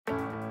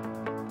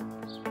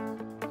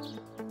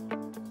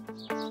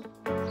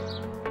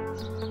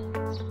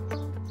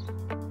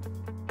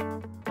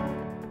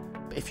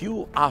If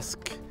you ask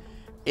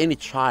any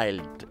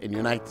child in the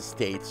United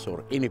States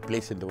or any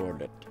place in the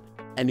world,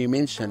 and you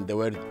mention the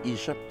word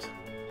Egypt,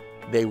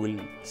 they will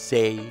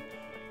say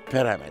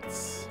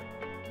pyramids.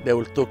 They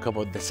will talk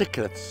about the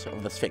secrets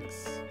of the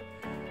Sphinx.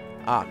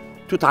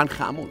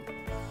 Tutankhamun.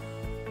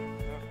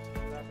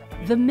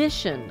 The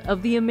mission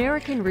of the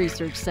American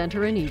Research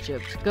Center in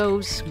Egypt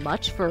goes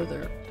much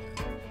further.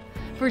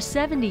 For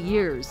 70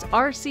 years,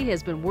 ARCE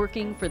has been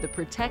working for the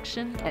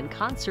protection and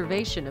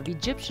conservation of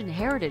Egyptian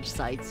heritage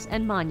sites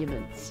and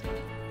monuments.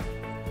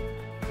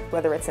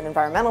 Whether it's an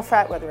environmental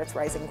threat, whether it's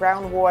rising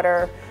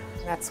groundwater,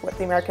 that's what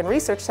the American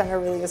Research Center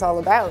really is all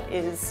about,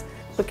 is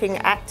looking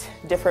at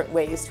different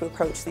ways to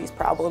approach these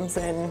problems.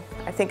 And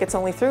I think it's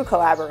only through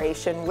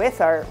collaboration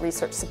with our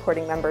research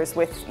supporting members,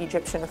 with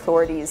Egyptian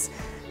authorities,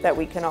 that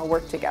we can all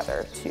work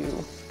together to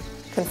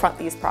confront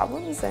these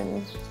problems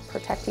and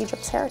protect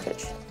Egypt's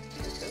heritage.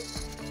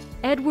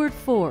 Edward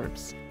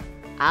Forbes,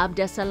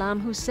 Abdesalam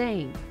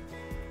Hussein,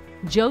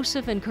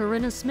 Joseph and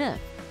Corinna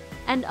Smith,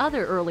 and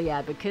other early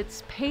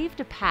advocates paved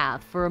a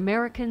path for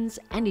Americans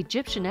and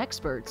Egyptian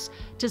experts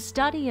to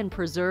study and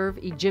preserve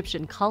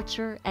Egyptian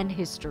culture and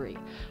history,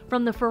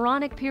 from the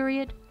Pharaonic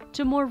period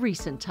to more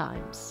recent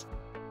times.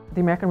 The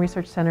American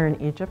Research Center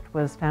in Egypt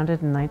was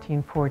founded in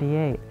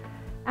 1948,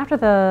 after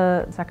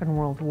the Second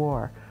World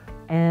War,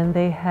 and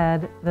they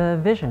had the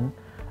vision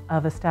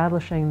of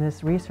establishing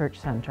this research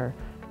center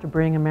to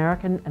bring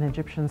American and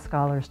Egyptian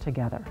scholars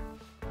together.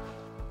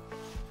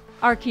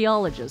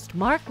 Archaeologist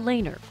Mark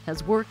Lehner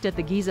has worked at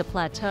the Giza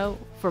Plateau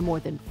for more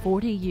than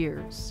 40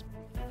 years.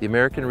 The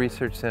American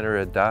Research Center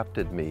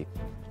adopted me,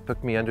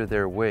 took me under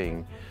their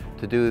wing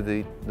to do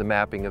the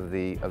mapping of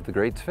the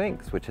Great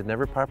Sphinx, which had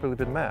never properly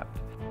been mapped.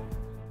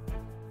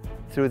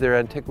 Through their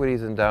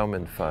Antiquities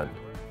Endowment Fund,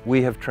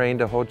 we have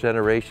trained a whole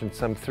generation,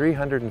 some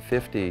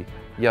 350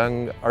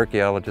 young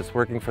archaeologists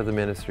working for the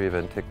Ministry of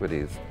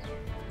Antiquities.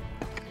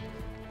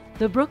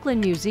 The Brooklyn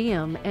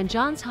Museum and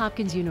Johns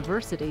Hopkins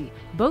University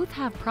both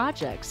have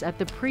projects at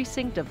the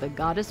precinct of the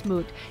Goddess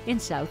Mut in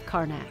South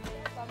Karnak.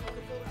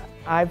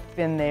 I've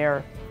been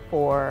there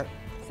for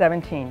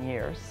 17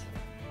 years.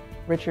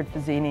 Richard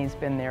Fazzini's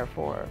been there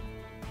for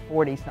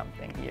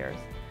 40-something years.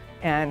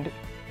 And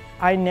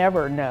I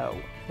never know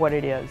what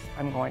it is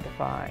I'm going to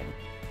find.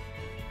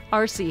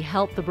 ARCE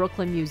helped the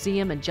Brooklyn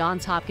Museum and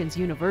Johns Hopkins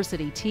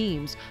University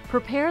teams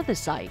prepare the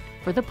site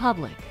for the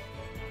public.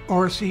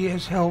 ARCE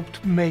has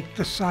helped make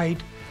the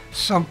site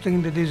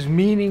something that is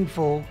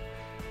meaningful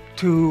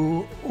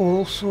to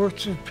all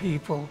sorts of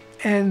people,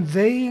 and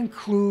they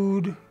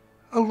include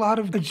a lot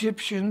of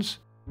Egyptians.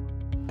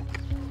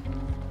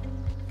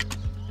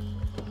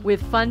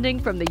 With funding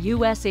from the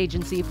U.S.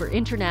 Agency for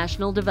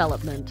International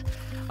Development,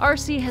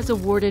 ARCE has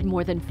awarded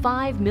more than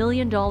 $5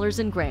 million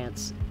in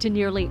grants to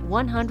nearly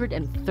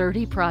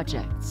 130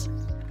 projects.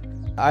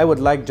 I would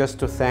like just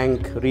to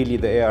thank really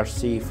the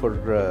ARCE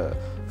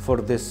for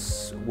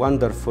this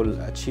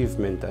wonderful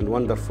achievement and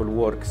wonderful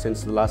work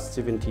since the last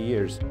 70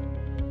 years.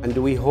 And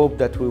we hope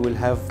that we will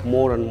have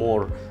more and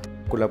more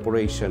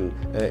collaboration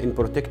in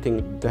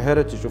protecting the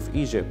heritage of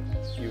Egypt.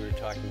 You were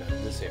talking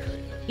about this area.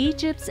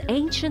 Egypt's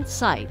ancient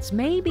sites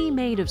may be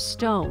made of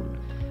stone,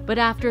 but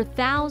after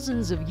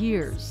thousands of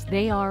years,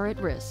 they are at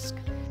risk.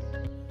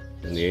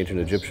 And the ancient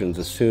Egyptians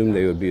assumed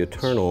they would be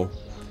eternal.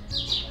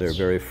 They're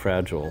very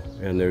fragile,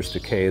 and there's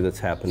decay that's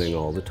happening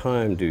all the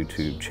time due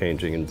to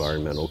changing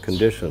environmental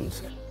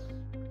conditions.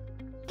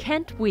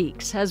 Kent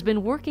Weeks has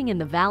been working in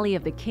the Valley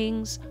of the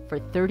Kings for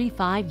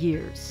 35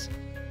 years.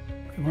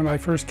 When I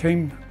first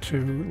came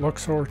to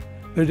Luxor,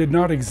 there did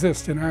not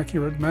exist an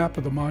accurate map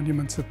of the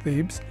monuments at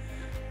Thebes.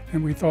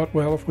 And we thought,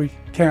 well, if we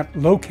can't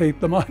locate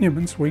the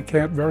monuments, we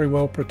can't very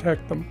well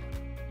protect them.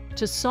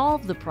 To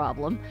solve the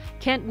problem,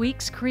 Kent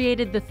Weeks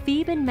created the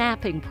Theban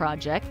Mapping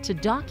Project to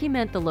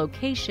document the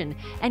location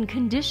and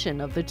condition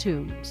of the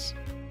tombs.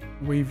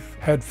 We've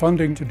had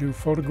funding to do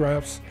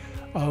photographs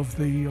of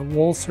the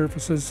wall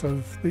surfaces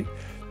of the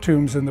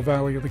tombs in the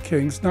Valley of the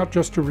Kings, not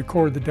just to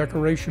record the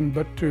decoration,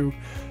 but to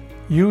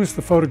use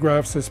the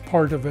photographs as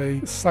part of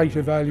a site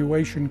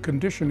evaluation,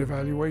 condition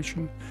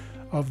evaluation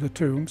of the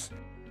tombs.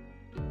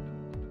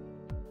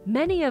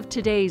 Many of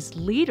today's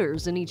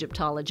leaders in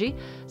Egyptology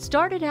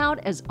started out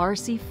as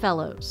ARCE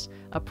Fellows,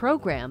 a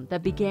program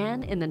that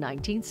began in the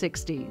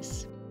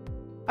 1960s.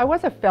 I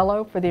was a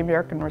fellow for the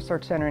American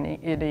Research Center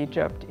in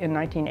Egypt in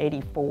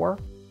 1984.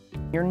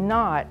 You're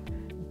not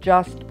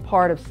just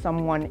part of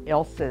someone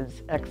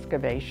else's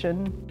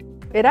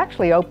excavation. It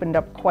actually opened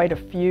up quite a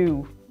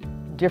few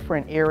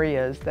different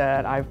areas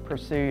that I've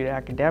pursued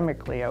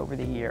academically over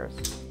the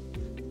years.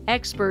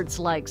 Experts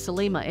like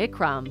Salima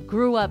Ikram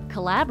grew up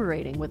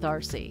collaborating with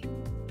ARCE.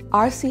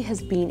 ARCE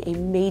has been a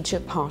major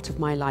part of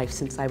my life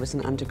since I was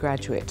an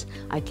undergraduate.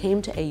 I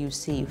came to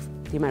AUC,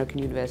 the American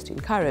University in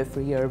Cairo, for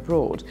a year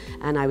abroad,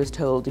 and I was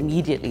told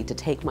immediately to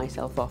take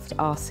myself off to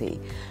ARCE,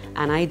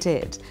 and I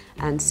did.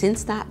 And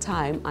since that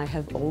time, my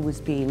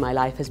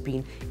life has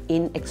been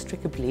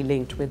inextricably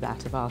linked with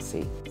that of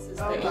ARCE. This is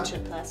the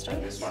ancient plaster.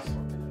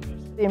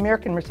 The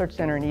American Research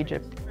Center in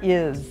Egypt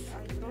is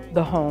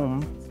the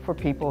home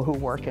for people who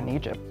work in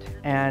Egypt,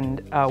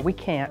 and we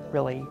can't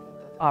really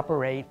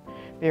operate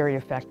very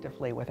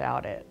effectively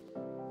without it.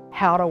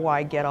 How do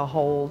I get a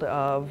hold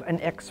of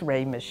an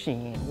X-ray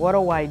machine? What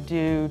do I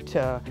do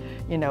to,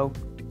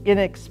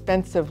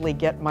 inexpensively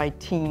get my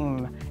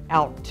team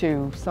out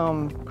to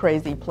some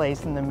crazy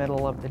place in the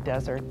middle of the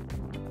desert?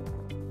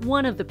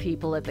 One of the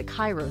people at the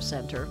Cairo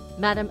Center,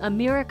 Madam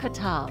Amira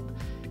Khattab,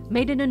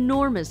 made an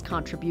enormous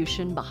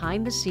contribution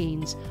behind the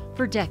scenes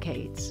for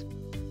decades.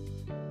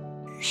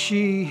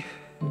 She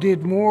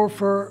did more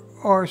for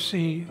ARCE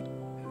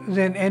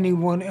than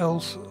anyone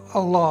else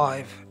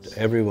alive.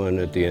 Everyone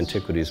at the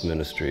Antiquities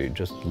Ministry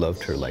just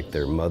loved her like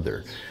their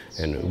mother,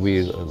 and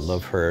we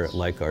love her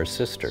like our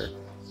sister.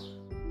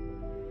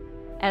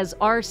 As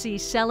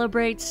ARCE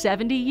celebrates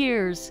 70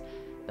 years,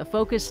 the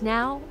focus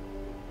now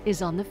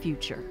is on the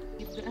future.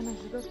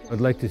 I'd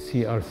like to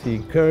see ARCE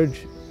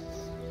encourage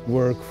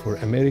work for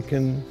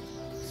American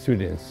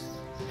students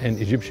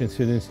and Egyptian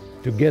students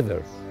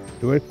together,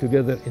 to work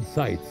together in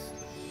sites,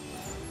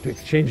 to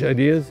exchange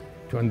ideas,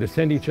 to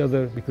understand each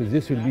other, because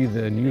this will be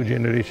the new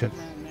generation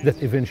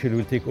that eventually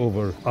will take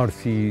over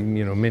ARCE,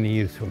 many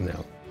years from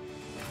now.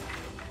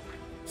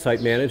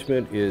 Site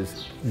management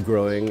is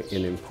growing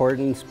in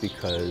importance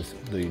because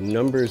the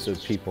numbers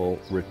of people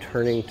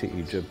returning to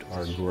Egypt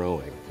are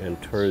growing,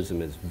 and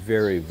tourism is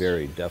very,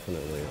 very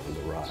definitely on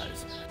the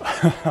rise.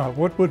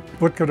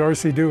 What could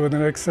ARCE do in the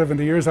next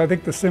 70 years? I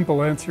think the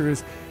simple answer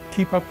is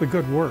keep up the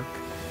good work.